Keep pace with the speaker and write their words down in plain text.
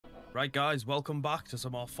Right guys, welcome back to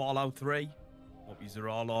some more Fallout 3. Hope yous are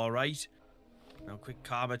all alright. Now quick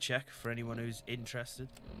karma check for anyone who's interested.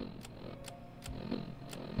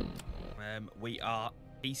 We are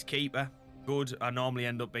Peacekeeper. Good. I normally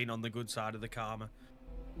end up being on the good side of the karma.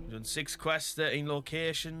 We've done 6 quests, 13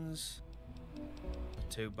 locations. Not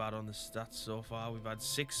too bad on the stats so far. We've had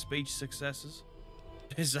 6 speech successes.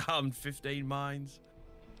 Disarmed 15 mines.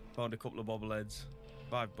 Found a couple of bobbleheads.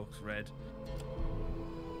 $5 red.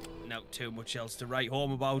 Not too much else to write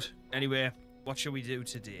home about. Anyway, what shall we do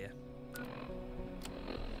today? So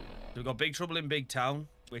we've got Big Trouble in Big Town,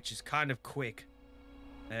 which is kind of quick.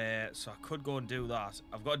 So I could go and do that.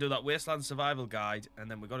 I've got to do that Wasteland Survival Guide, and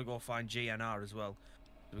then we've got to go find GNR as well.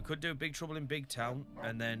 So we could do Big Trouble in Big Town,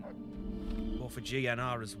 and then go for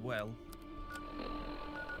GNR as well.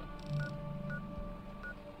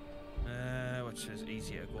 Which is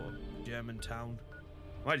easier to go? Germantown.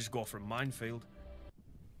 Might just go for a minefield.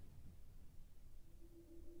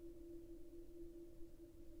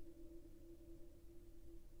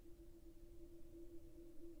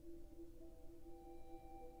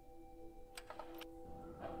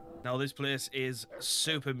 Now this place is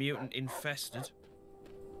super mutant infested.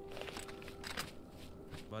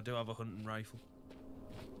 But I do have a hunting rifle.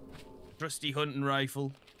 Trusty hunting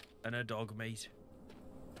rifle and a dog meat.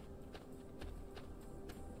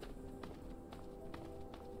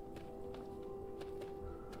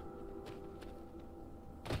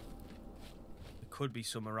 There could be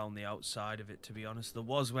some around the outside of it, to be honest. There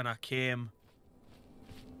was when I came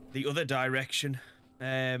the other direction.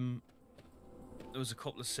 There was a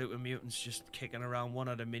couple of super mutants just kicking around. One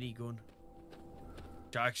had a minigun,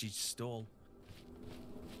 which I actually stole.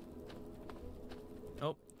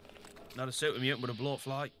 Oh, not a super mutant, but a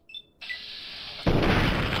bloatfly.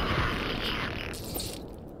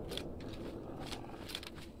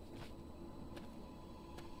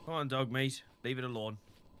 Come on, dog meat. Leave it alone.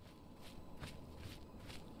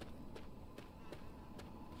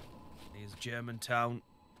 Here's Germantown.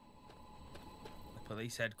 The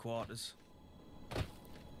police headquarters.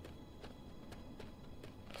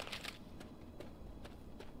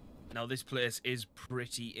 Now this place is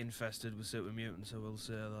pretty infested with super mutants, I will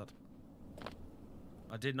say that.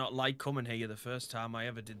 I did not like coming here the first time I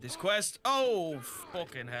ever did this quest. Oh,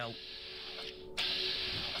 fucking hell.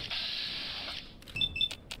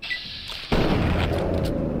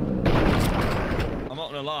 I'm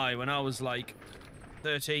not gonna lie, when I was like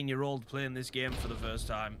 13-year-old playing this game for the first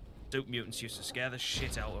time, super mutants used to scare the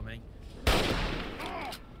shit out of me.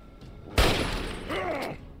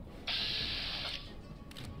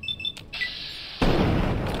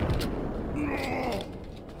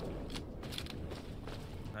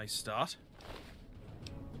 Nice start.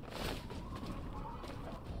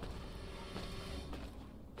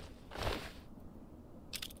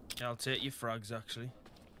 Yeah, I'll take your frags, actually.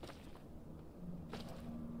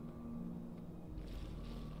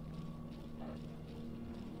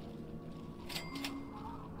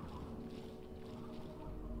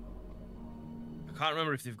 I can't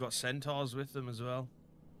remember if they've got centaurs with them as well.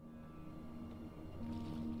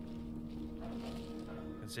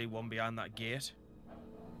 I can see one behind that gate.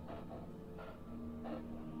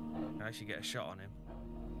 I actually get a shot on him.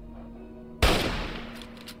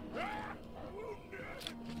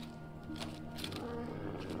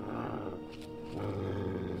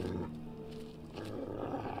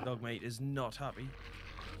 Dogmate is not happy.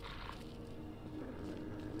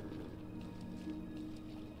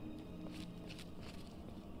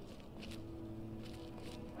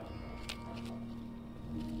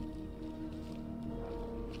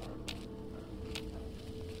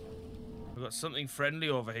 We've got something friendly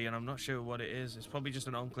over here and I'm not sure what it is. It's probably just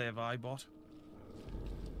an Enclave iBot.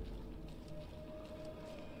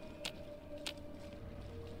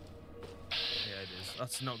 Yeah, it is.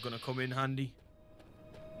 That's not going to come in handy.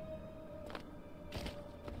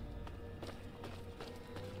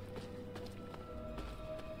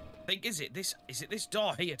 I think, is it this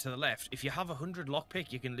door here to the left? If you have 100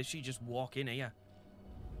 lockpick, you can literally just walk in here.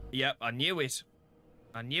 Yep, I knew it.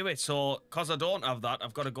 I knew it, so, because I don't have that,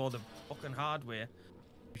 I've got to go the fucking hard way,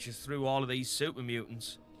 which is through all of these super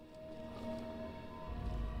mutants.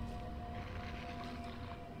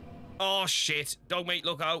 Oh, shit. Dogmeat,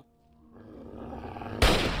 look out.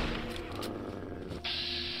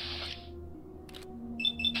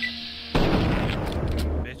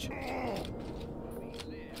 Bitch.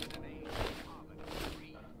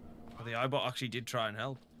 Oh, the iBot actually did try and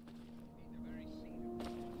help.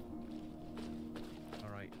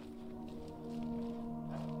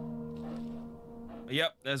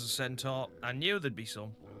 Yep, there's a centaur. I knew there'd be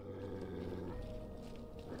some.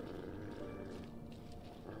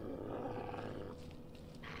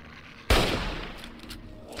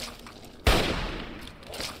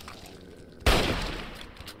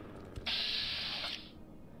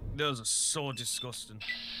 Those are so disgusting.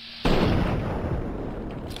 That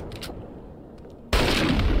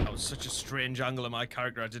was such a strange angle of my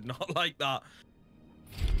character. I did not like that.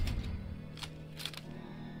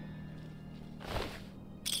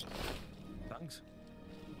 Thanks.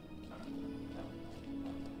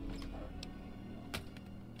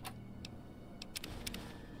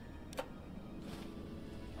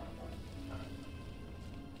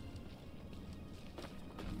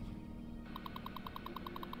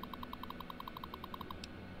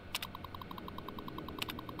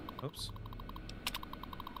 Oops.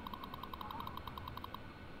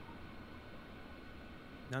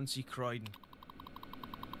 Nancy Croydon.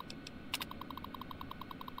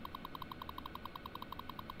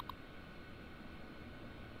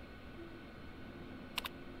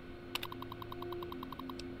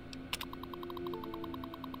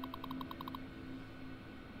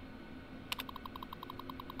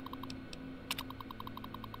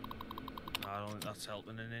 I don't think that's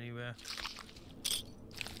helping in any way.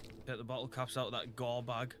 Get the bottle caps out of that gore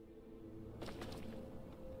bag.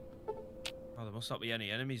 Oh, there must not be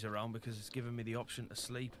any enemies around because it's giving me the option to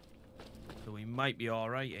sleep. So we might be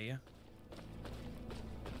alright here.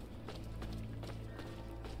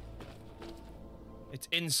 It's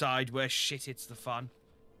inside where shit hits the fan.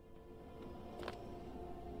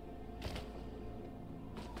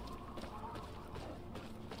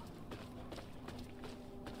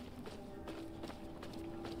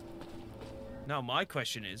 Now my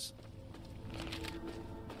question is,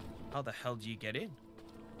 how the hell do you get in?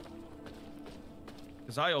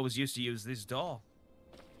 Because I always used to use this door.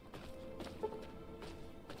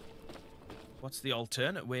 What's the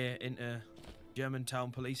alternate way into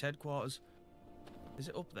Germantown Police Headquarters? Is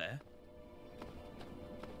it up there?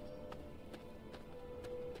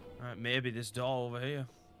 Alright, maybe this door over here.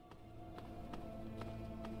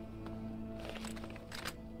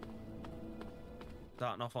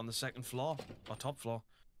 Starting off on the second floor, or top floor.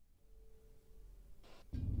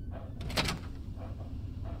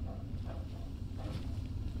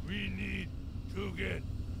 We need to get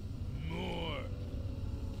more.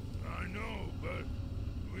 I know, but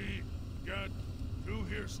we got two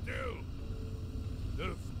here still.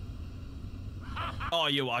 Oh,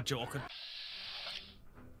 you are joking.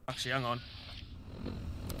 Actually, hang on.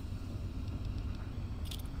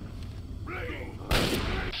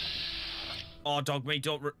 Oh, dog meat,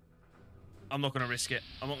 don't. I'm not gonna risk it.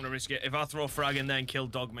 I'm not gonna risk it. If I throw a frag in there and kill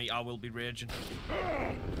dog meat, I will be raging.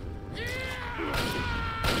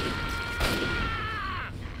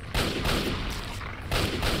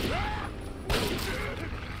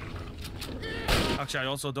 Actually, I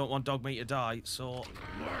also don't want dog meat to die, so.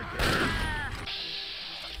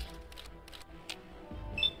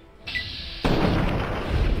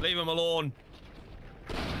 Leave him alone.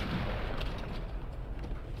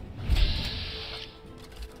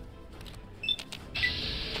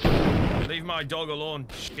 Leave my dog alone,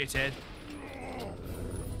 shithead.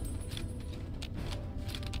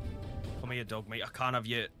 Come here, dog meat. I can't have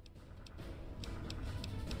you.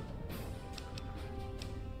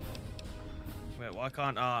 Wait, why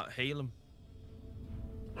can't I heal him?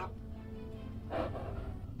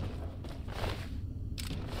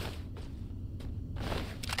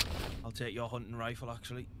 I'll take your hunting rifle,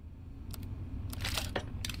 actually.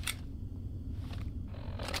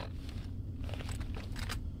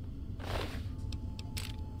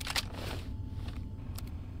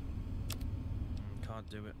 Can't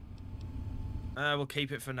do it. We'll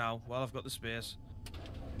keep it for now while I've got the space.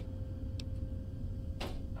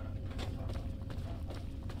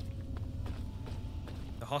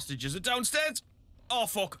 The hostages are downstairs! Oh,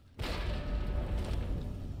 fuck!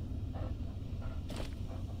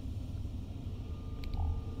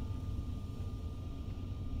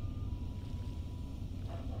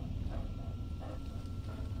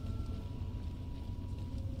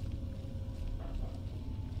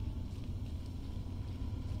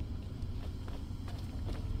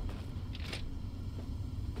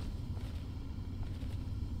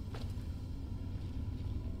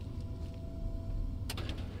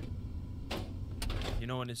 You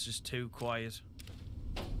know when it's just too quiet.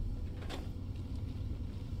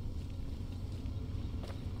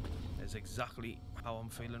 That's exactly how I'm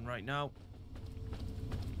feeling right now.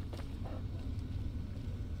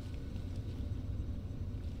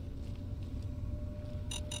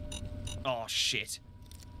 Oh shit.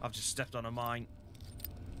 I've just stepped on a mine.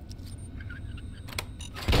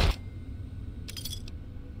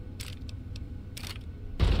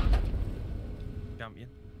 Champion.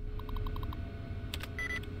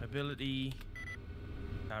 Ability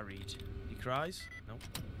carried. He cries? No.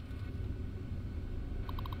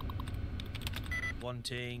 one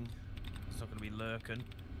thing. It's not going to be lurking.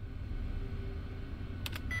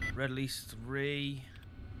 Red release 3.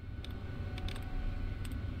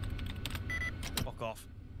 Fuck off.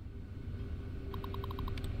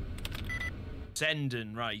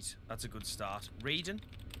 Sending, right. That's a good start. Reading.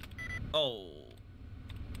 Oh.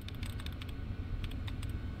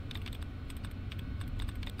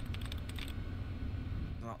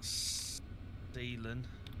 Not stealing.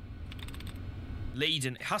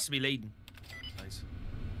 Leading. It has to be leading. Nice.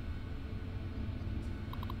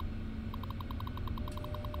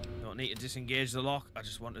 Don't need to disengage the lock. I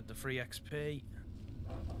just wanted the free XP.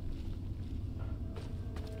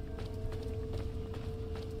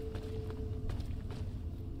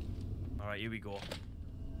 Alright, here we go.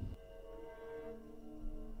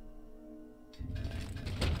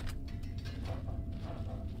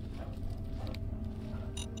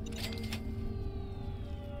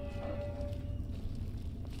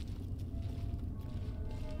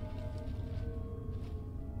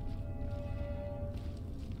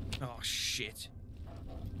 Oh, shit.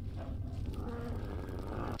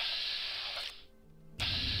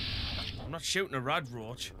 I'm not shooting a rad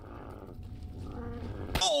roach.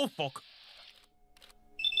 Oh, fuck.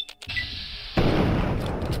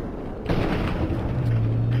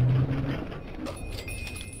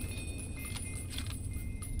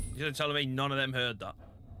 You're telling me none of them heard that?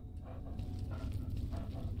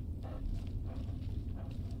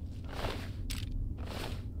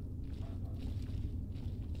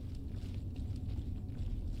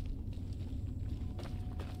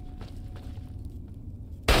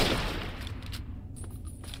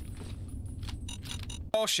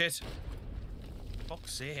 Oh shit.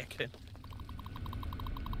 Fuck's sake.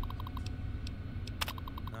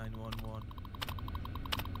 911.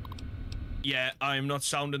 Yeah, I am not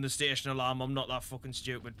sounding the station alarm. I'm not that fucking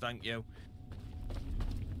stupid, thank you.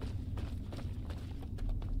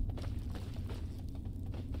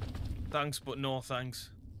 Thanks, but no thanks.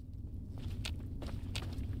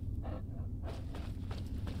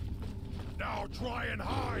 Now try and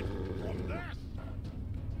hide from this!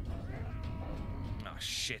 Ah,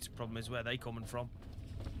 shit. Problem is, where are they coming from?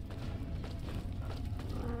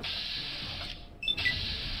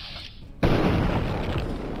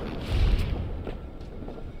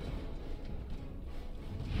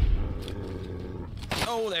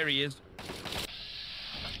 Oh, there he is.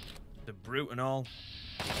 The brute and all.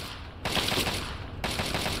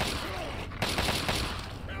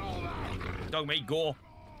 Dog mate, go.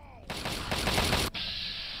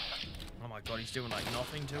 Oh my god, he's doing like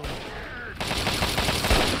nothing to him.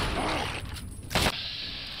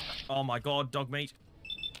 Oh my god, dog mate.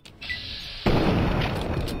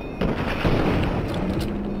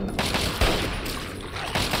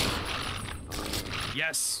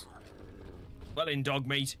 Yes. Well in, dog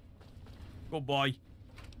meat. Good boy.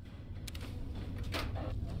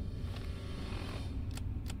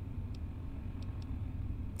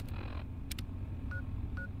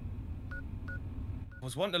 I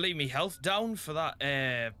was wanting to leave me health down for that,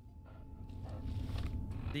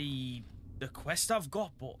 the quest I've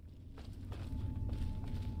got, but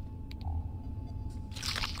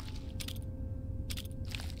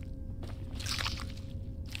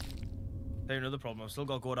there's another problem. I've still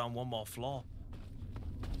got to go down one more floor.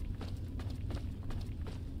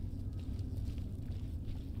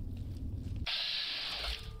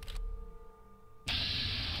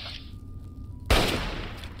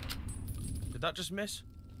 Did that just miss?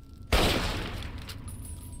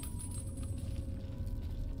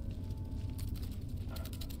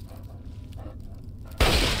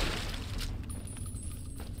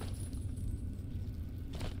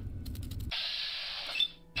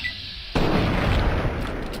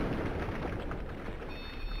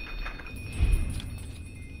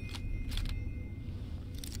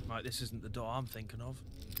 Right, this isn't the door I'm thinking of.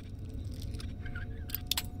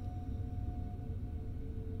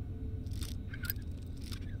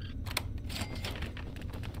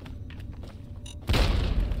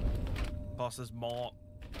 Plus, there's more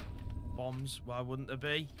bombs. Why wouldn't there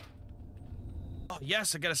be? Oh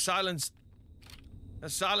yes, I get a silenced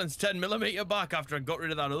 10mm back after I got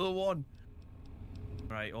rid of that other one.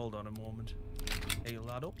 Right, hold on a moment. Heal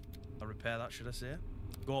that up. I'll repair that, should I say?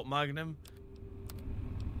 Go up Magnum.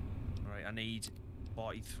 Right, I need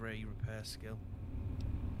 43 repair skill.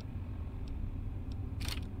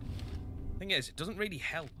 Thing is, it doesn't really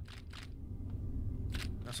help.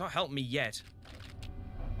 That's not helped me yet.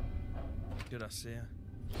 Should I say?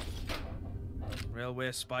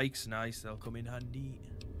 Railway spikes, nice, they'll come in handy.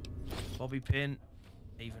 Bobby pin,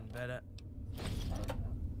 even better.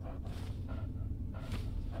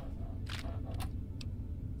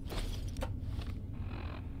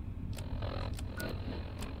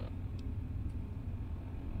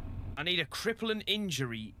 I need a crippling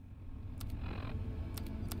injury.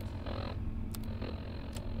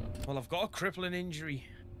 Well, I've got a crippling injury.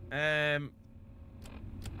 Right,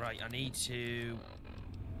 I need to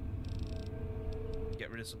get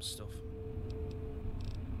rid of some stuff.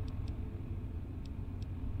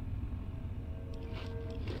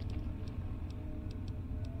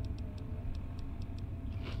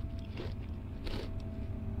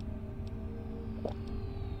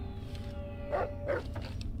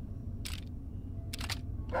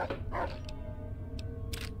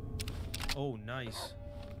 Oh, nice.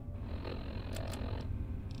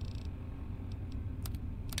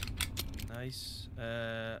 Nice.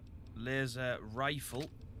 Laser rifle.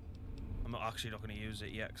 I'm not going to use it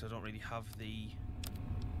yet because I don't really have the...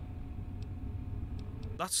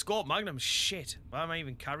 That scope magnum shit. Why am I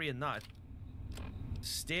even carrying that?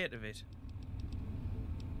 State of it.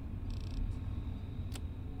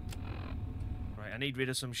 Right, I need rid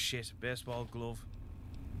of some shit. Baseball glove.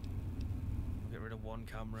 I'll get rid of one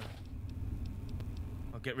camera.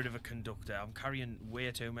 I'll get rid of a conductor. I'm carrying way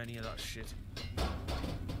too many of that shit.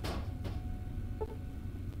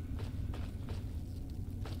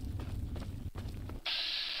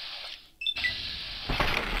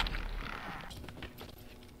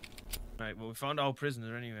 Right, well, we found our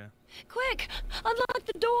prisoner anyway. Quick! Unlock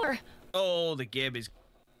the door! Oh, the game is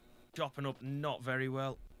chopping up not very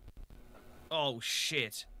well. Oh,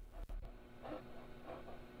 shit.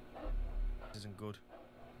 This isn't good.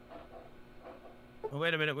 Oh,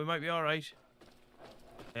 wait a minute, we might be alright.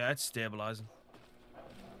 Yeah, it's stabilising.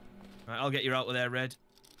 Right, I'll get you out of there, Red.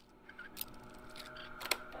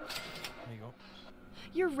 There you go.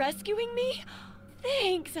 You're rescuing me?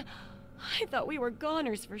 Thanks! I thought we were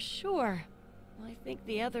goners for sure. I think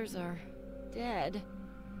the others are dead.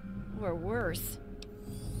 Or worse.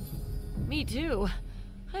 Me too.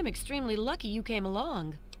 I'm extremely lucky you came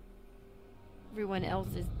along. Everyone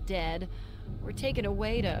else is dead. Or taken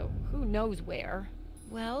away to who knows where.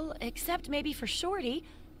 Well, except maybe for Shorty.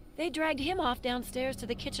 They dragged him off downstairs to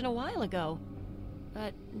the kitchen a while ago.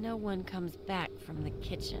 But no one comes back from the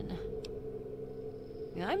kitchen.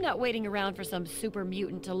 I'm not waiting around for some super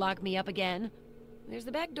mutant to lock me up again. There's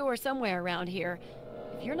the back door somewhere around here.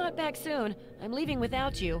 If you're not back soon, I'm leaving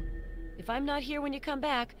without you. If I'm not here when you come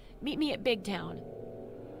back, meet me at Big Town.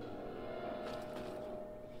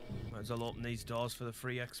 Might as well open these doors for the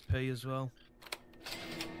free XP as well.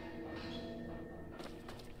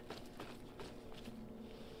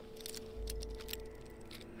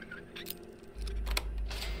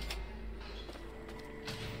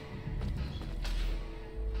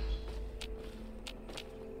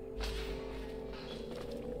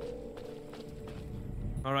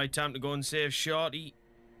 Alright, time to go and save Shorty.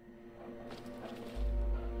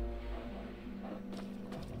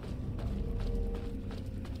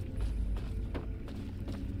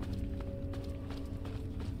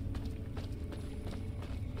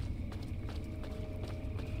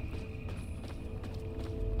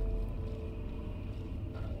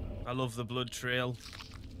 I love the blood trail.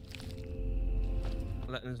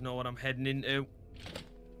 Letting us know what I'm heading into.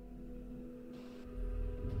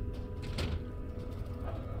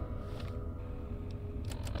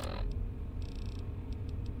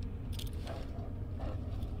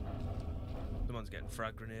 Someone's getting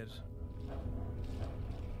frag grenades.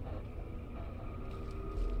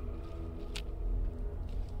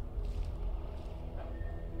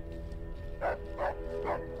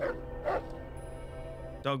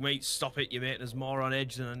 Dog meat, stop it, you're making us more on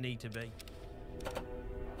edge than I need to be.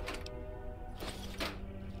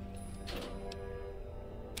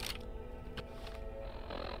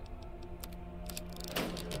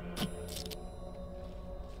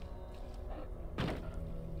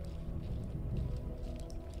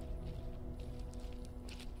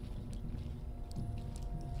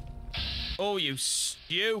 Oh, you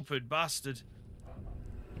stupid bastard.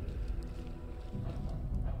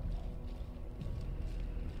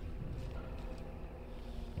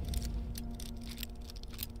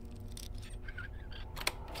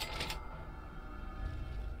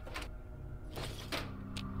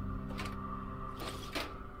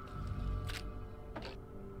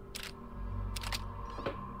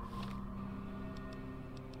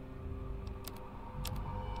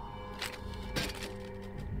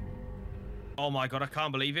 Oh my god, I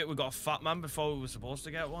can't believe it. We got a fat man before we were supposed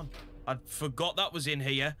to get one. I forgot that was in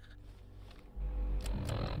here.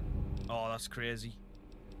 Oh, that's crazy.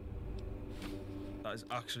 That is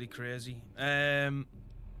actually crazy. Right,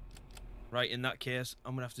 in that case,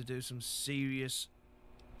 I'm gonna have to do some serious...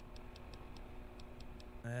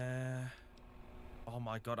 Oh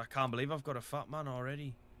my god, I can't believe I've got a fat man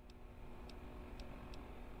already.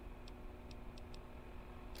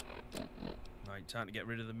 Right, time to get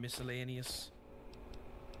rid of the miscellaneous.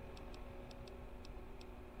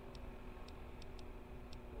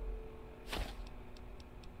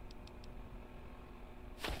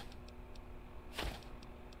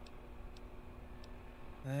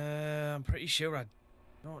 I'm pretty sure I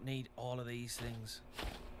don't need all of these things.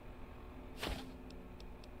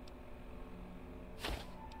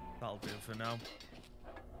 That'll do for now.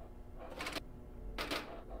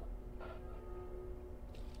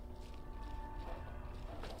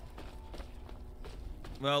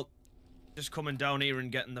 Well, just coming down here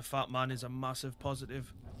and getting the fat man is a massive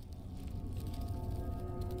positive.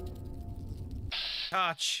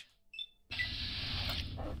 Catch!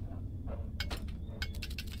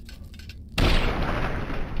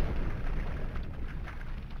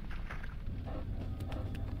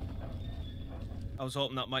 I was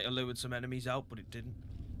hoping that might have lured some enemies out, but it didn't.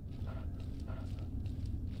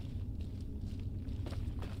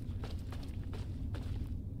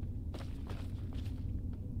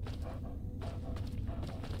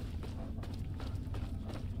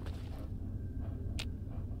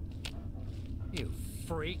 You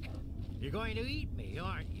freak. You're going to eat me,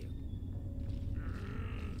 aren't you?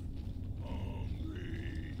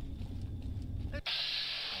 Hungry.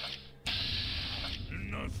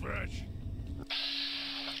 Enough fresh.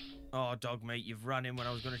 Oh, dog mate, you've ran in when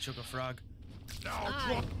I was going to chuck a frag. Now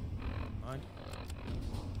try. Mind.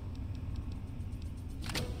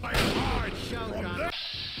 I hide Shout from on them.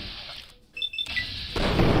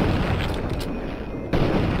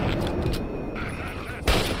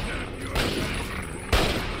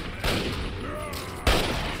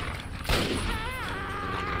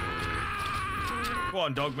 Go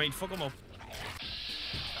on, dog mate, fuck him up.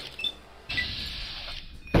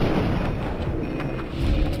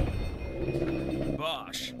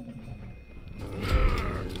 Bosh.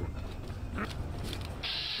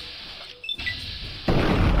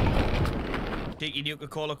 Cheeky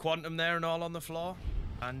Nuka-Cola Quantum there and all on the floor.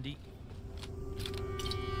 Andy.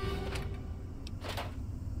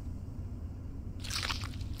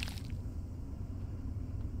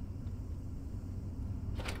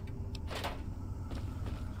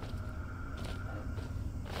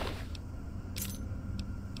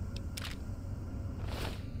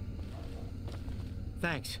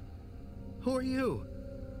 Thanks. Who are you?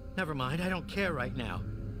 Never mind, I don't care right now.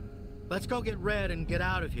 Let's go get Red and get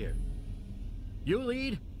out of here. You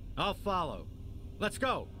lead, I'll follow. Let's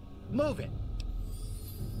go. Move it.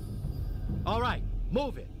 All right,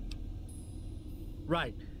 move it.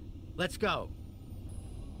 Right, let's go.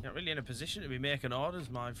 Not really in a position to be making orders,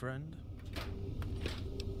 my friend.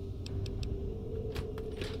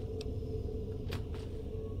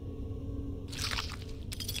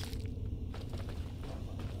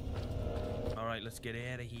 Alright, let's get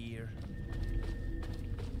out of here.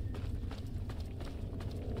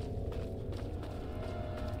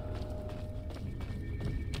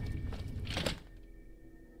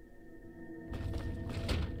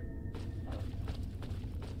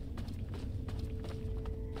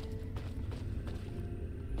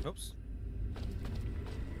 Oops.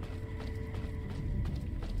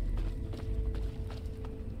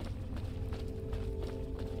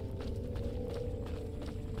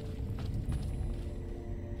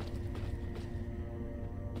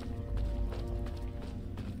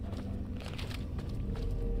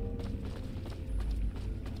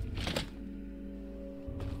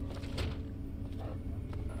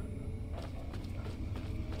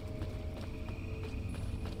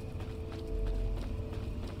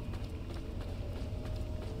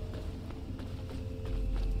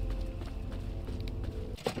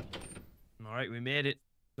 Alright, we made it.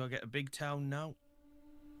 Go get a big town now.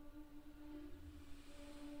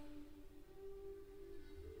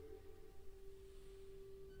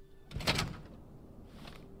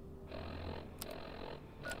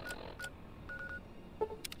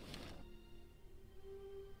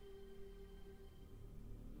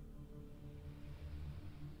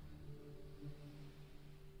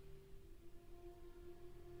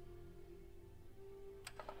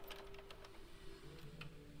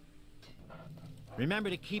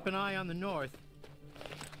 Remember to keep an eye on the north.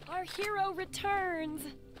 Our hero returns.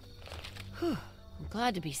 Whew. I'm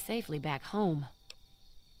glad to be safely back home.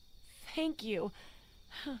 Thank you.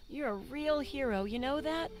 You're a real hero, you know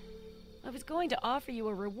that? I was going to offer you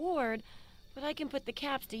a reward, but I can put the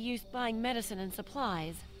caps to use buying medicine and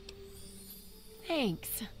supplies.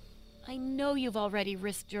 Thanks. I know you've already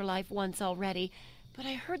risked your life once already, but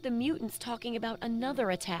I heard the mutants talking about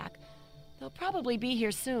another attack. They'll probably be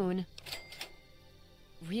here soon.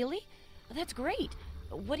 Really? That's great.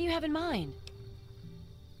 What do you have in mind?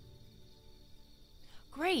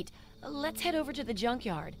 Great. Let's head over to the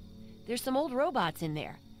junkyard. There's some old robots in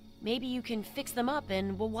there. Maybe you can fix them up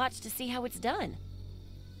and we'll watch to see how it's done.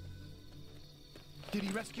 Did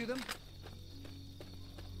he rescue them?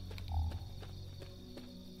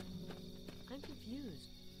 I'm confused.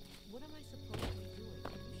 What am I supposed to be doing?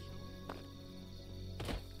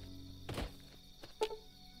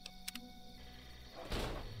 Can you show me?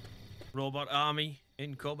 Robot army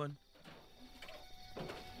incoming.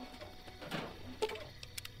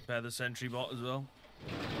 Prepare the sentry bot as well.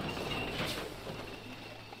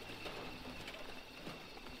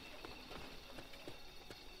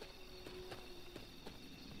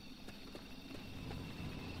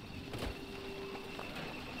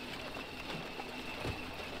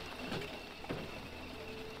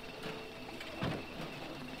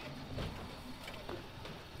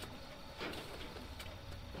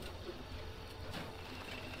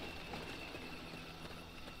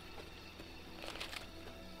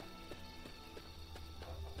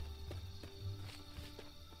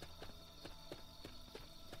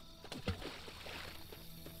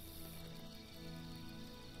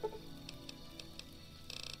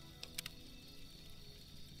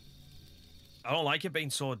 I don't like it being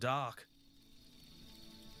so dark.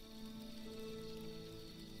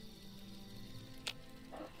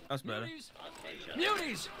 That's better.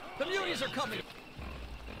 Muties! The muties are coming!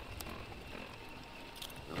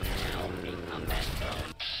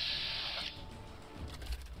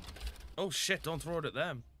 Oh shit, don't throw it at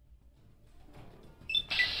them.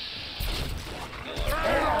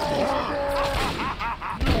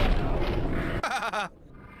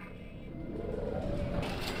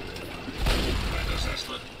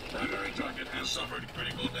 Primary target has suffered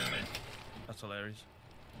critical damage. That's hilarious.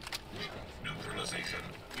 Neutralization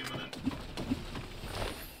imminent.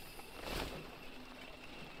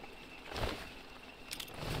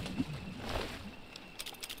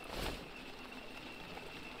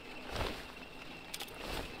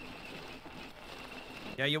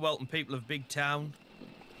 Yeah, you're welcome, people of Big Town.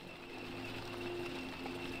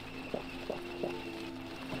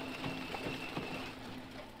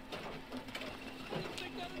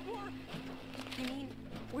 I mean,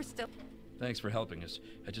 we're still... Thanks for helping us.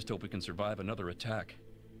 I just hope we can survive another attack.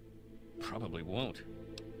 Probably won't.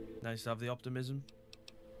 Nice to have the optimism.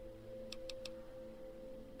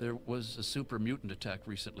 There was a super mutant attack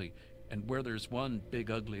recently, and where there's one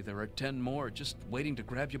big ugly, there are 10 more just waiting to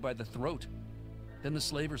grab you by the throat. Then the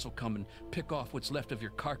slavers will come and pick off what's left of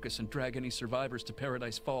your carcass and drag any survivors to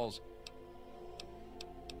Paradise Falls.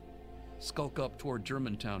 Skulk up toward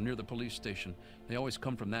Germantown near the police station. They always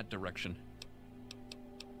come from that direction.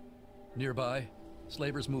 Nearby,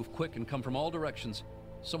 slavers move quick and come from all directions.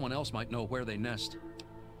 Someone else might know where they nest.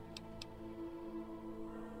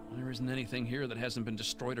 There isn't anything here that hasn't been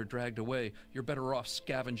destroyed or dragged away. You're better off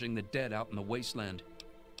scavenging the dead out in the wasteland.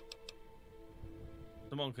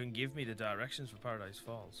 Someone can give me the directions for Paradise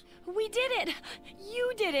Falls. We did it!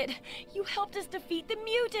 You did it! You helped us defeat the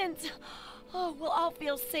mutants! Oh, we'll all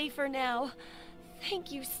feel safer now.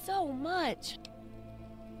 Thank you so much.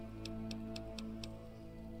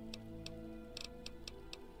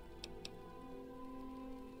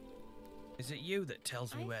 Is it you that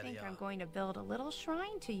tells me where they are? I think I'm going to build a little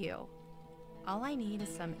shrine to you. All I need is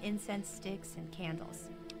some incense sticks and candles.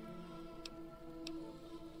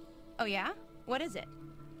 Oh yeah? What is it?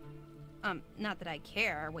 Not that I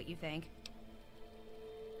care what you think.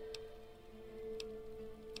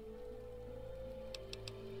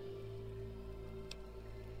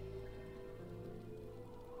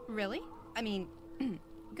 Really? I mean,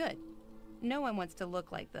 good. No one wants to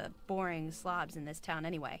look like the boring slobs in this town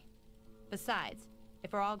anyway. Besides,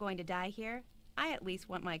 if we're all going to die here, I at least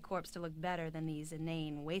want my corpse to look better than these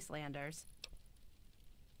inane wastelanders.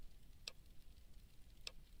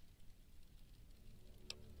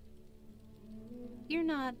 You're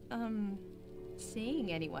not,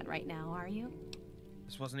 seeing anyone right now, are you?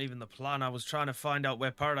 This wasn't even the plan. I was trying to find out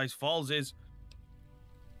where Paradise Falls is.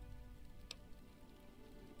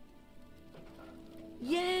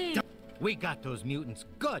 Yay! We got those mutants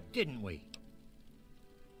good, didn't we?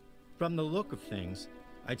 From the look of things,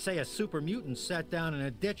 I'd say a super mutant sat down in a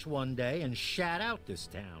ditch one day and shat out this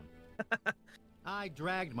town. I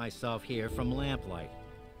dragged myself here from Lamplight.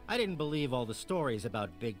 I didn't believe all the stories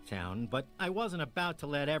about Big Town, but I wasn't about to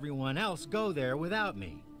let everyone else go there without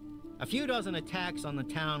me. A few dozen attacks on the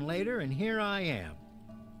town later, and here I am.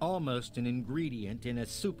 Almost an ingredient in a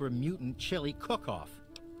super mutant chili cook-off.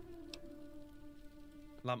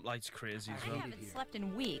 Lamplight's crazy as I well. haven't slept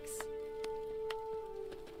in weeks.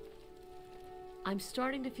 I'm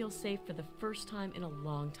starting to feel safe for the first time in a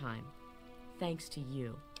long time. Thanks to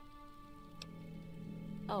you.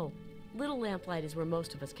 Oh, Little Lamplight is where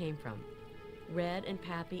most of us came from. Red and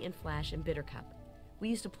Pappy and Flash and Bittercup. We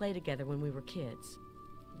used to play together when we were kids.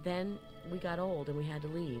 Then we got old and we had to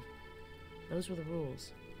leave. Those were the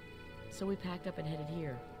rules. So we packed up and headed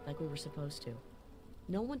here, like we were supposed to.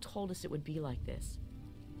 No one told us it would be like this.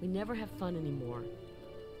 We never have fun anymore.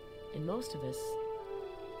 And most of us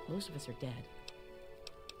are dead.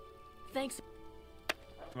 Thanks.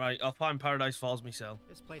 Right, I'll find Paradise Falls myself.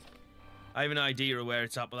 This place. I have an idea of where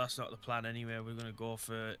it's at, but that's not the plan anyway. We're going to go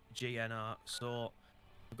for GNR, so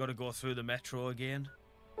we've got to go through the metro again.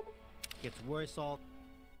 Gets worse all.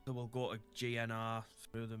 So we'll go to GNR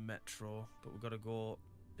through the metro, but we've got to go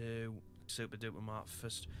to Super Duper Mart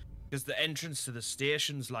first. Because the entrance to the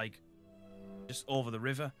station's like just over the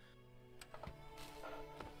river.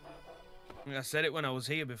 I said it when I was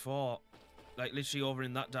here before, like literally over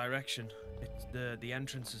in that direction. It's the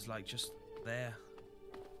entrance is like just there.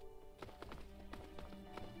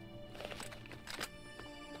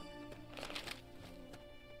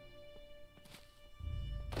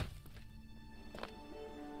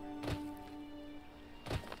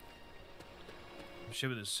 I'm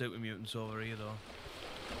sure there's super mutants over here though.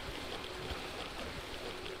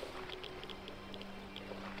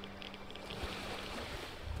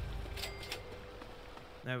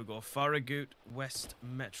 There we go, Farragut West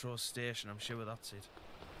Metro Station. I'm sure that's it.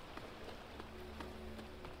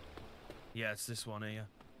 Yeah, it's this one here.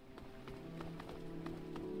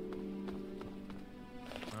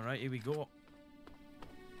 Alright, here we go.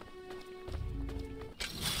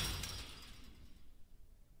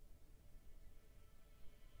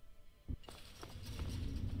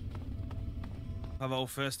 Have our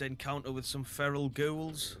first encounter with some feral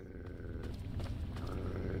ghouls.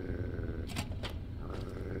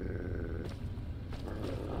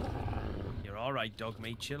 You're alright, dog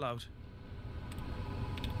mate, chill out.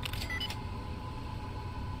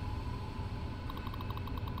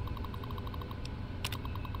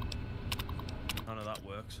 None of that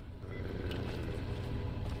works.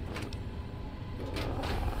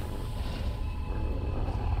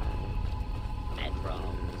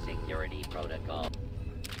 Metro security protocol.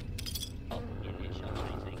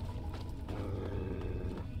 Initializing.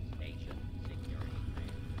 Station security.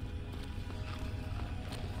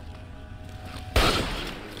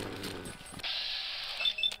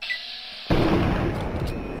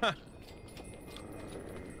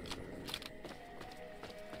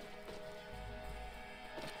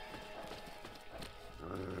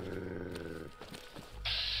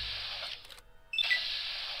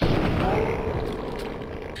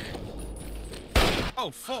 Oh,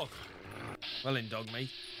 fuck! Well in, dog mate.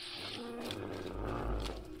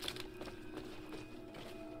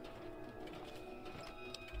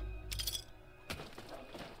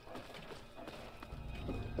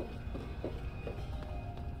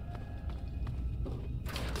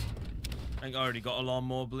 I think I already got a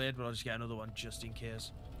lawnmower blade, but I'll just get another one just in case.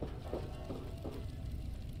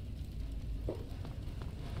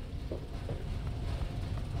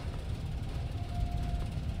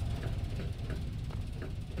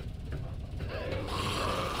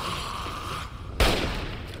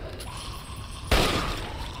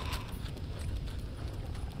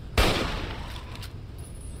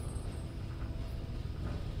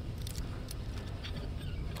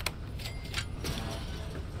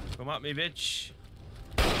 Come at me, bitch.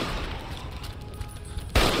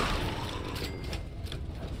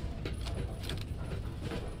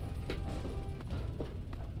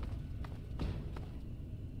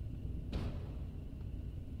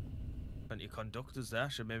 Plenty of conductors there.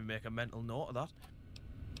 Should maybe make a mental note of that.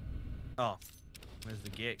 Oh, there's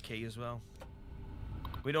the gate key as well.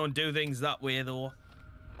 We don't do things that way though.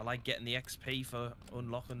 I like getting the XP for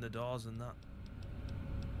unlocking the doors and that.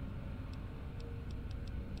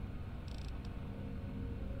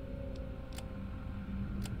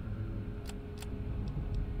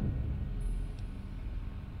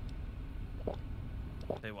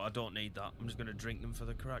 Tell you what, I don't need that. I'm just going to drink them for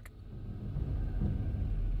the crack.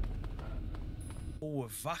 Oh, a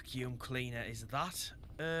vacuum cleaner. Is that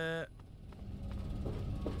a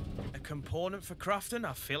component for crafting?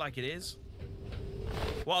 I feel like it is.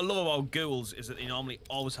 What I love about ghouls is that they normally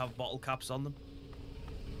always have bottle caps on them.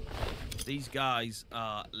 These guys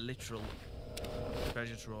are literal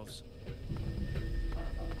treasure troves.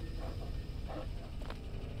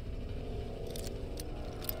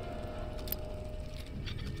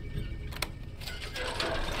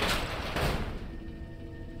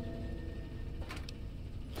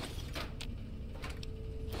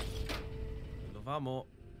 Ammo.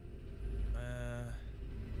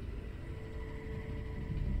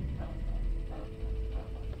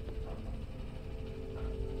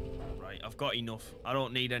 I've got enough. I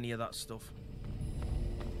don't need any of that stuff.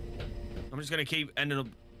 I'm just going to keep ending up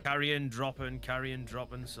carrying, dropping,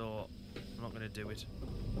 so I'm not going to do it.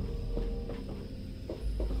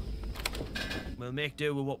 We'll make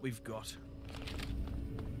do with what we've got.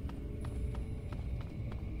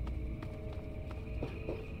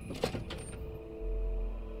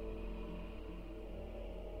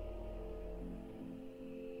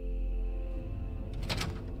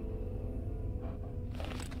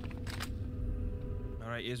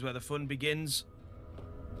 Alright, here's where the fun begins.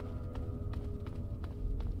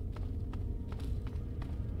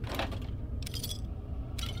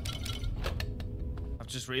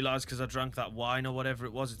 Just realised because I drank that wine or whatever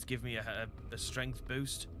it was, it's given me a strength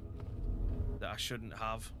boost that I shouldn't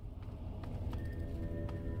have.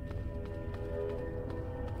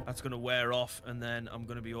 That's going to wear off and then I'm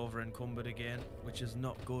going to be over encumbered again, which is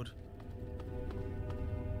not good.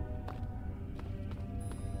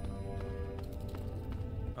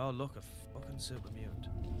 Oh look, a fucking super mutant.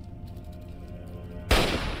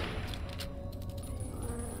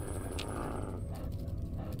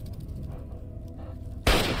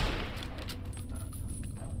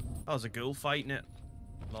 That was a ghoul fighting it.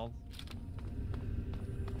 Lol.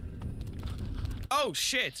 Oh,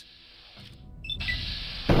 shit!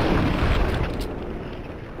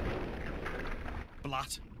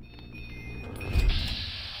 Blat.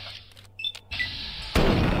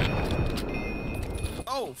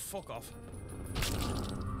 Oh, fuck off.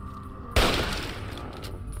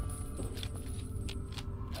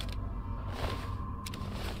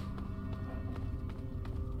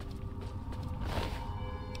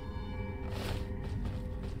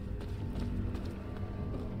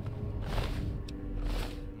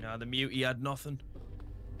 The mutie had nothing.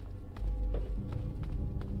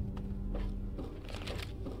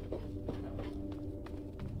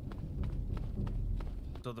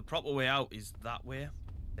 So the proper way out is that way,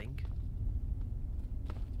 I think.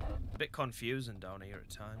 A bit confusing down here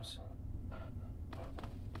at times.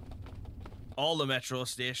 All the metro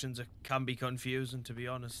stations can be confusing, to be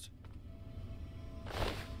honest.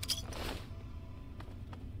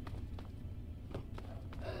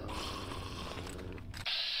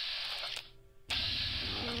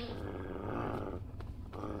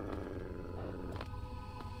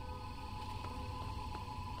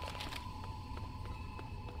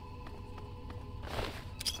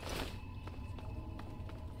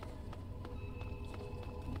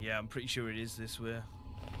 Yeah, I'm pretty sure it is this way.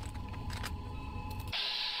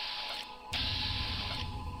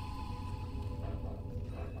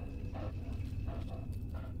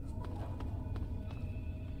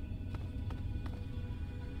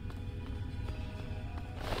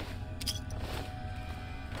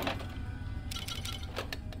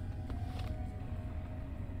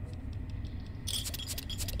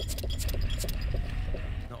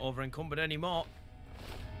 Not over encumbered anymore.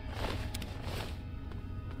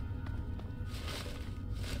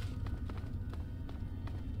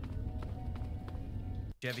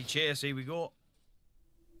 Chevy Chase, here we go.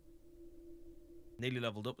 Nearly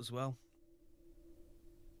leveled up as well.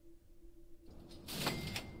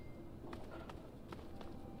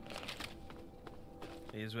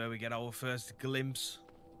 Here's where we get our first glimpse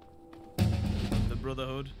of the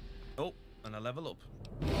Brotherhood. Oh, and a level up.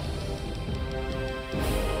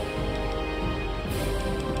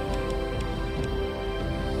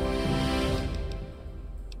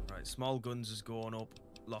 Right, small guns is going up.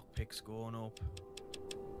 Lockpicks going up.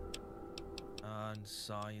 And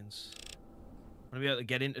science. I'm gonna be able to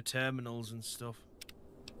get into terminals and stuff.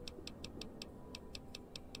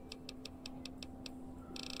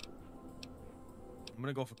 I'm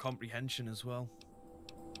gonna go for comprehension as well.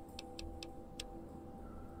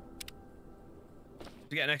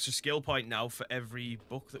 We get an extra skill point now for every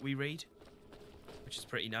book that we read, which is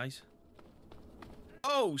pretty nice.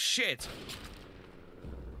 Oh shit!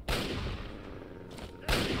 The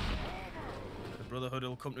Brotherhood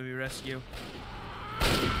will come to me rescue.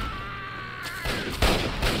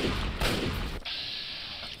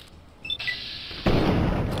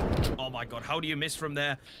 Oh my god, how do you miss from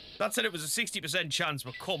there? That said it was a 60% chance,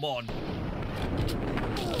 but come on.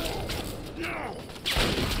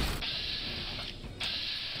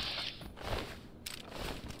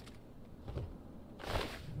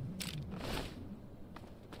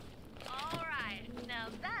 Alright, now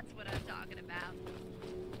that's what I'm talking about.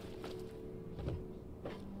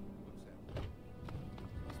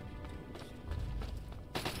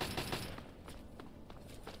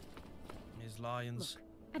 His lions. Look,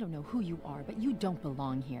 I don't know who you are, but you don't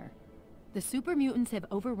belong here. The super mutants have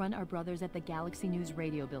overrun our brothers at the Galaxy News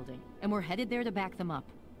radio building, and we're headed there to back them up.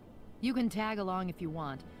 You can tag along if you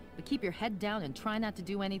want, but keep your head down and try not to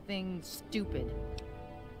do anything stupid.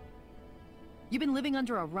 You've been living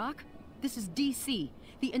under a rock? This is DC.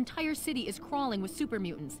 The entire city is crawling with super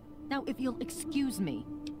mutants. Now, if you'll excuse me.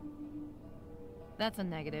 That's a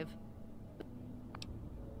negative.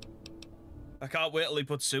 I can't wait till he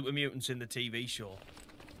puts super mutants in the TV show.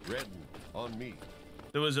 Redden, on me.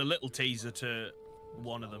 There was a little teaser to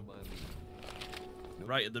one of them.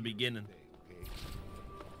 Right at the beginning.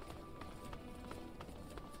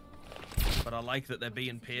 But I like that they're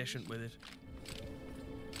being patient with it.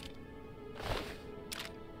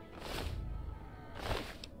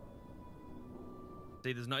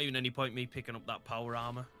 See, there's not even any point me picking up that power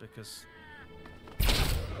armor because,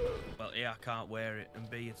 well, A, I can't wear it, and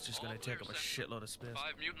B, it's just going to take up a shitload of space. 5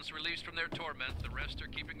 mutants released from their torment. The rest are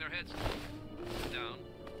keeping their heads down.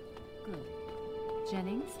 Good.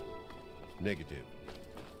 Jennings? Negative.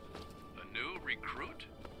 A new recruit?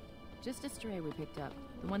 Just a stray we picked up.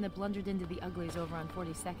 The one that blundered into the uglies over on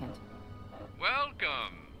 42nd.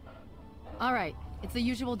 Welcome. All right, it's the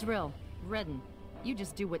usual drill. Redden, you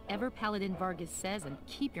just do whatever Paladin Vargas says and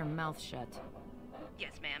keep your mouth shut.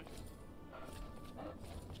 Yes, ma'am.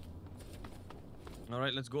 All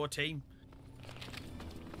right, let's go, team.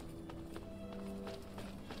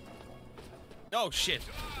 Oh, shit.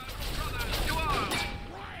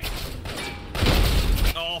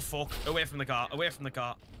 Oh, fuck. Away from the car. Away from the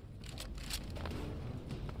car.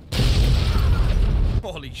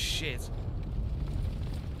 Holy shit.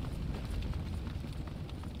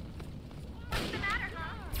 What's the matter,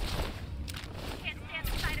 huh? Can't stand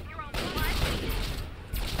the sight of your own blood?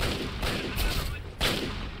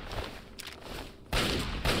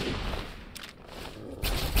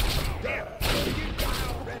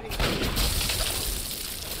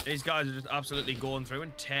 These guys are just absolutely going through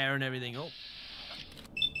and tearing everything up.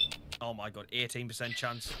 Oh my god, 18%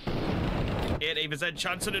 chance. 18%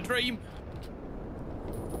 chance in a dream.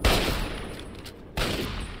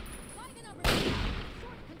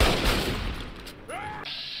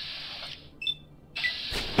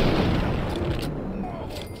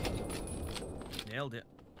 Nailed it.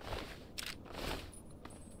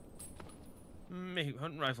 My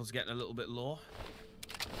hunting rifle's getting a little bit low.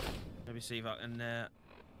 Maybe see if I can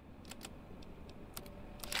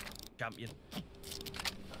champion.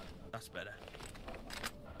 That's better.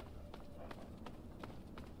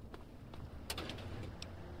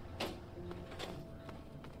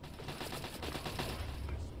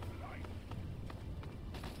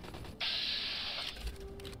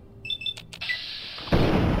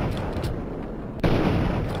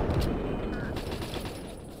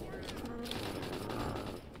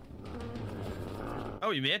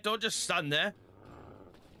 Oh, you mate, don't just stand there.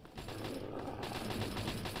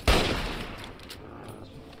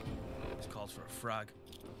 This calls for a frag.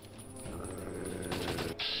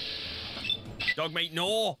 Dog mate,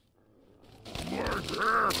 no!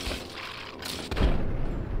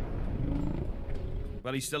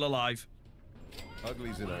 Well, he's still alive.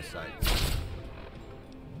 Ugly's in our sight.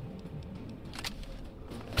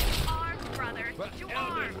 Arms, brothers. Get to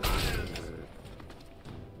arms.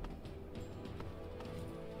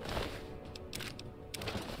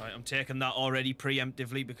 Right, I'm taking that already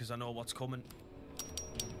preemptively because I know what's coming.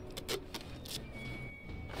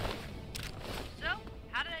 So,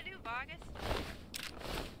 how did I do, Vargas?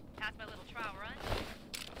 Passed my little trial run?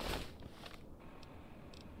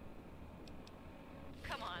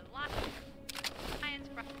 Come on, lock science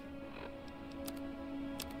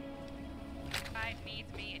pride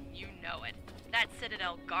needs me, and you know it. That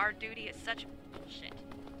Citadel guard duty is such bullshit.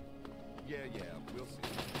 Yeah, we'll see.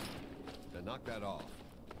 Now knock that off.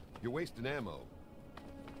 You're wasting ammo.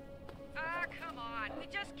 Ah, come on. We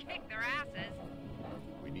just kicked their asses.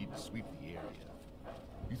 We need to sweep the area.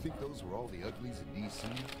 You think those were all the uglies in DC?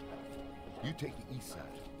 You take the east side.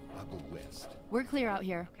 I'll go west. We're clear out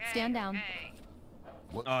here. Okay, Stand down. okay.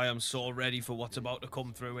 What? I am so ready for what's about to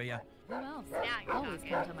come through here. Who else? Now you're Always talking.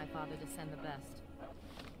 count on my father to send the best.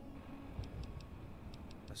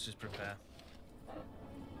 Let's just prepare.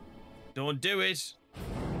 Don't do it.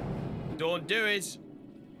 Don't do it.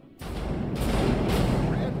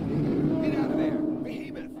 Red, get out of there.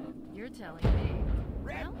 Behemoth. You're telling me.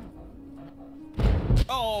 Red. Well,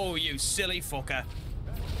 Oh, you silly fucker.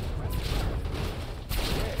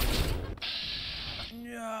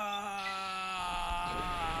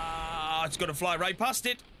 Ah, it's gonna fly right past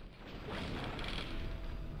it.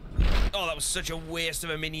 Oh, that was such a waste of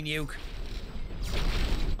a mini nuke.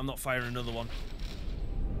 I'm not firing another one.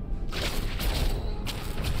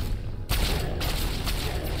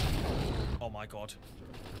 Oh my god.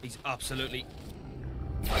 He's absolutely...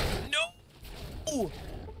 No! Oh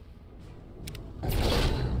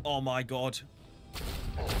Oh my god.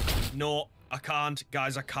 No, I can't.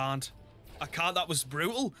 Guys, I can't. I can't. That was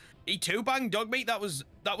brutal. He two-banged dog meat. That was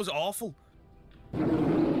awful.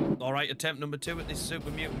 Alright, attempt number 2 at this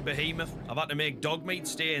super mutant behemoth. I've had to make dog meat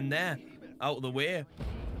stay in there. Out of the way.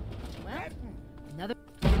 Well, another...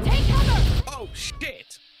 Take cover! Oh,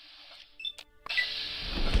 shit!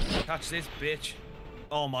 Catch this, bitch.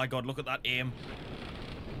 Oh my god, look at that aim.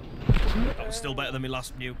 That was still better than my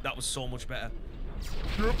last mute. That was so much better.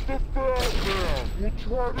 Get the fat man. We'll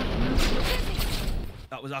try to...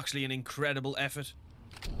 That was actually an incredible effort.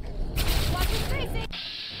 Watch it, Tracy!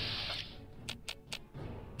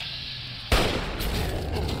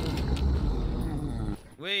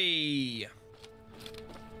 Whee!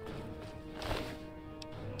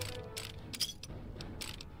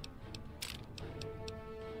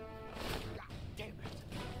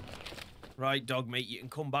 Right, dog mate, you can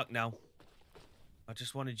come back now. I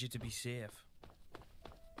just wanted you to be safe.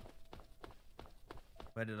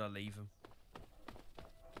 Where did I leave him?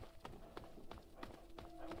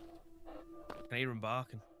 I can hear him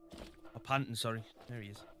barking. Or panting, sorry. There he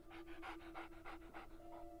is.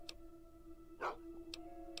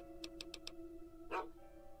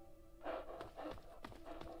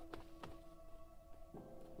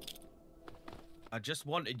 I just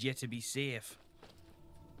wanted you to be safe.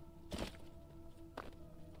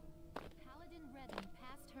 Paladin Redden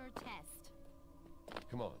passed her test.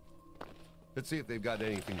 Come on. Let's see if they've got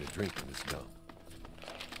anything to drink in this dump.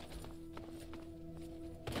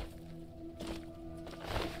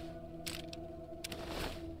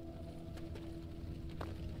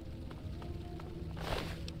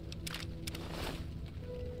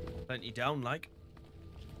 Plenty down, like.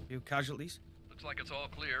 Few casualties. Looks like it's all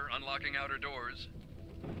clear. Unlocking outer doors.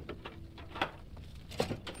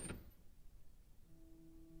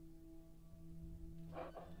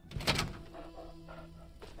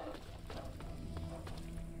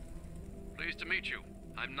 Pleased to meet you.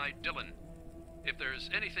 I'm Knight Dillon. If there's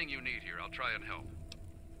anything you need here, I'll try and help.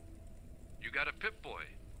 You got a Pip-Boy?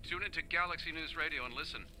 Tune into Galaxy News Radio and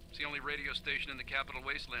listen. It's the only radio station in the Capital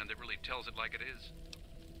Wasteland that really tells it like it is.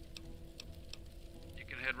 You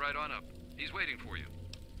can head right on up. He's waiting for you.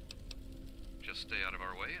 Just stay out of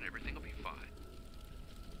our way and everything will be fine.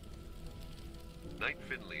 Knight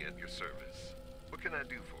Finley at your service. What can I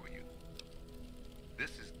do for you?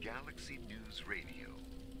 This is Galaxy News Radio,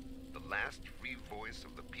 the last free voice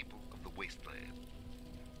of the people of the Wasteland.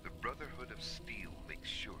 The Brotherhood of Steel makes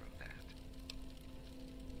sure of that.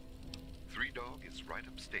 Three Dog is right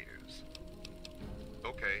upstairs.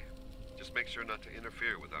 Okay, just make sure not to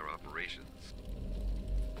interfere with our operations.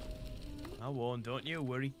 I won't, don't you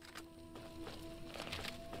worry.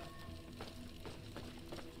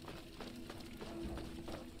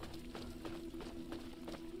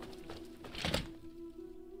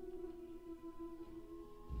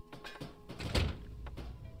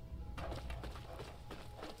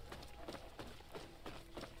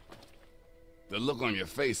 The look on your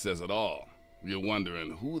face says it all. You're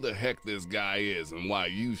wondering who the heck this guy is and why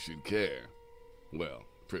you should care. Well,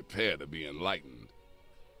 prepare to be enlightened.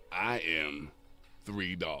 I am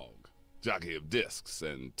Three Dog, jockey of discs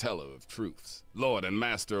and teller of truths, lord and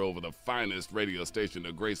master over the finest radio station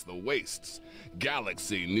to grace the wastes,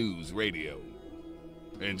 Galaxy News Radio.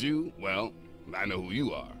 And you, well, I know who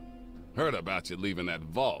you are. Heard about you leaving that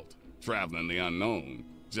vault, traveling the unknown,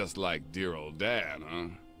 just like dear old Dad, huh?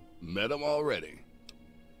 Met him already.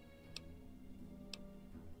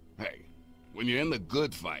 Hey, when you're in the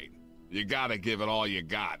good fight, you gotta give it all you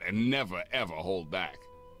got and never ever hold back.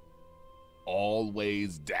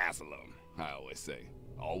 Always dazzle them, I always say.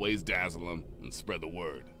 Always dazzle them and spread the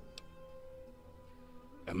word.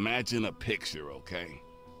 Imagine a picture, okay?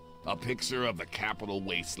 A picture of the Capital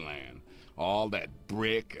Wasteland. All that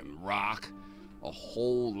brick and rock. A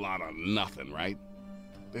whole lot of nothing, right?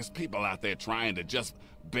 There's people out there trying to just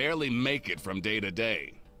barely make it from day to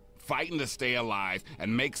day. Fighting to stay alive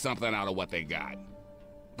and make something out of what they got.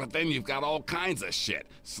 But then you've got all kinds of shit.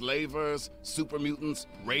 Slavers, super mutants,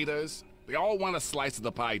 raiders. They all want a slice of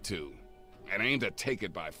the pie too, and aim to take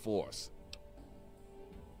it by force.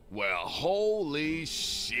 Well, holy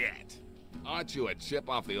shit. Aren't you a chip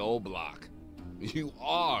off the old block? You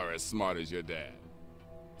are as smart as your dad.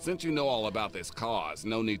 Since you know all about this cause,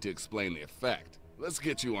 no need to explain the effect. Let's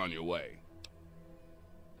get you on your way.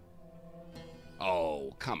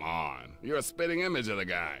 Oh, come on. You're a spitting image of the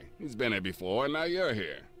guy. He's been here before, and now you're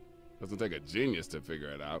here. Doesn't take a genius to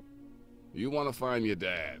figure it out. You want to find your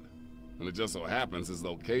dad. And it just so happens his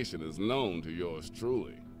location is known to yours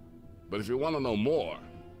truly. But if you want to know more,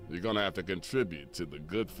 you're gonna have to contribute to the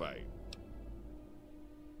good fight.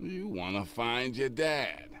 You want to find your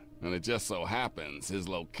dad. And it just so happens his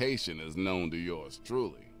location is known to yours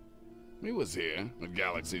truly. He was here at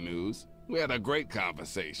Galaxy News. We had a great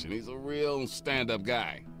conversation. He's a real stand-up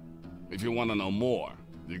guy. If you want to know more,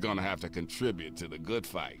 you're gonna have to contribute to the good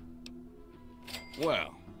fight.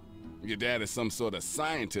 Well, your dad is some sort of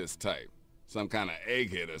scientist type. Some kind of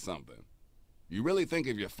egghead or something. You really think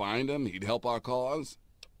if you find him, he'd help our cause?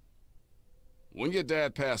 When your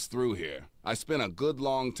dad passed through here, I spent a good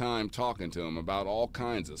long time talking to him about all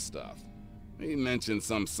kinds of stuff. He mentioned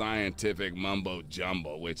some scientific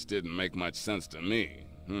mumbo-jumbo which didn't make much sense to me.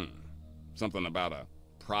 Something about a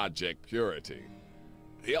Project Purity.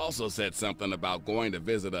 He also said something about going to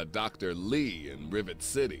visit a Dr. Lee in Rivet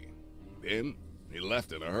City. Then, he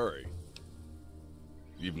left in a hurry.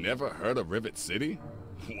 You've never heard of Rivet City?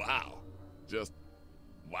 Wow. Just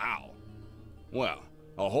wow. Well,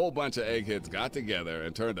 a whole bunch of eggheads got together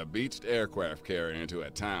and turned a beached aircraft carrier into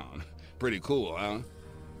a town. Pretty cool, huh?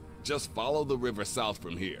 Just follow the river south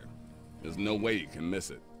from here. There's no way you can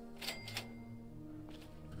miss it.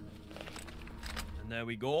 And there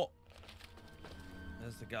we go.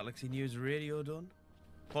 There's the Galaxy News Radio done.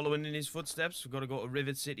 Following in his footsteps, we've got to go to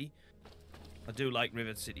Rivet City. I do like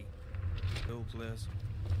Rivet City. Cool place.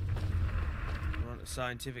 We're on to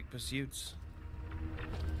scientific pursuits.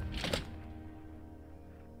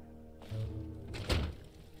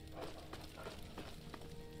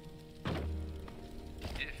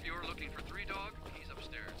 If you're looking for Three Dog, he's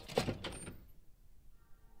upstairs.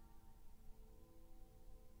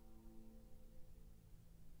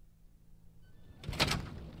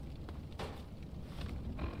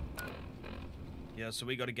 Yeah, so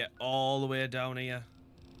we got to get all the way down here.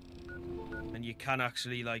 And you can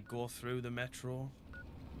actually, like, go through the metro.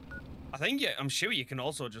 I think, yeah, I'm sure you can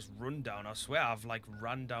also just run down. I swear I've, like,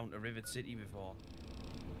 run down to Rivet City before.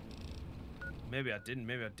 Maybe I didn't.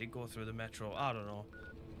 Maybe I did go through the metro. I don't know.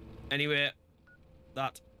 Anyway,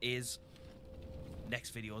 that is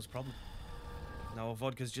next video's problem. Now our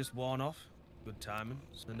vodka's just worn off. Good timing.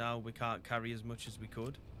 So now we can't carry as much as we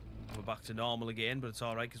could. We're back to normal again, but it's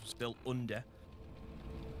alright because we're still under.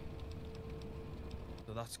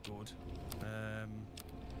 So that's good.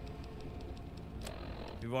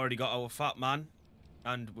 We've already got our fat man,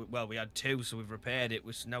 and well, we had two, so we've repaired it.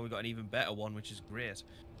 Now we've got an even better one, which is great.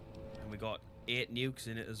 And we got 8 nukes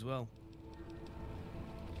in it as well.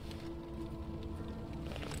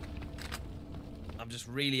 I'm just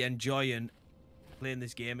really enjoying playing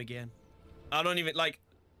this game again. I don't even like.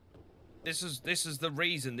 This is the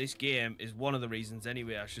reason this game is one of the reasons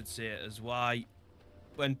anyway. I should say is why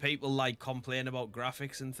when people like complain about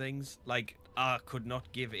graphics and things, like I could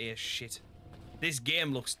not give a shit. This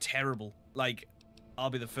game looks terrible. Like, I'll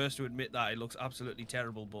be the first to admit that it looks absolutely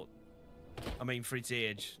terrible, but I mean, for its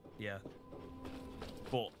age, yeah.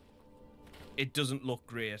 But it doesn't look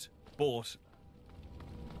great, but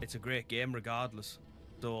it's a great game regardless.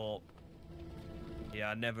 So yeah,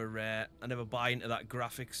 I never buy into that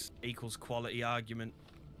graphics equals quality argument.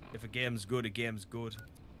 If a game's good, a game's good.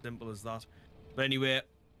 Simple as that. But anyway,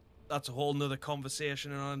 that's a whole nother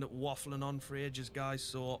conversation, and I'll end up waffling on for ages, guys.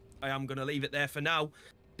 So I am going to leave it there for now.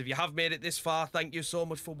 If you have made it this far, thank you so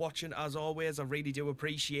much for watching. As always, I really do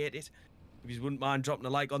appreciate it. If you wouldn't mind dropping a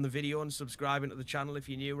like on the video and subscribing to the channel if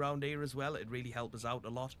you're new around here as well, it'd really help us out a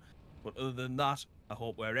lot. But other than that, I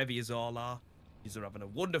hope wherever you all are, you're having a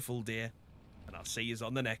wonderful day, and I'll see you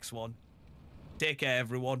on the next one. Take care,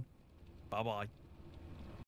 everyone. Bye-bye.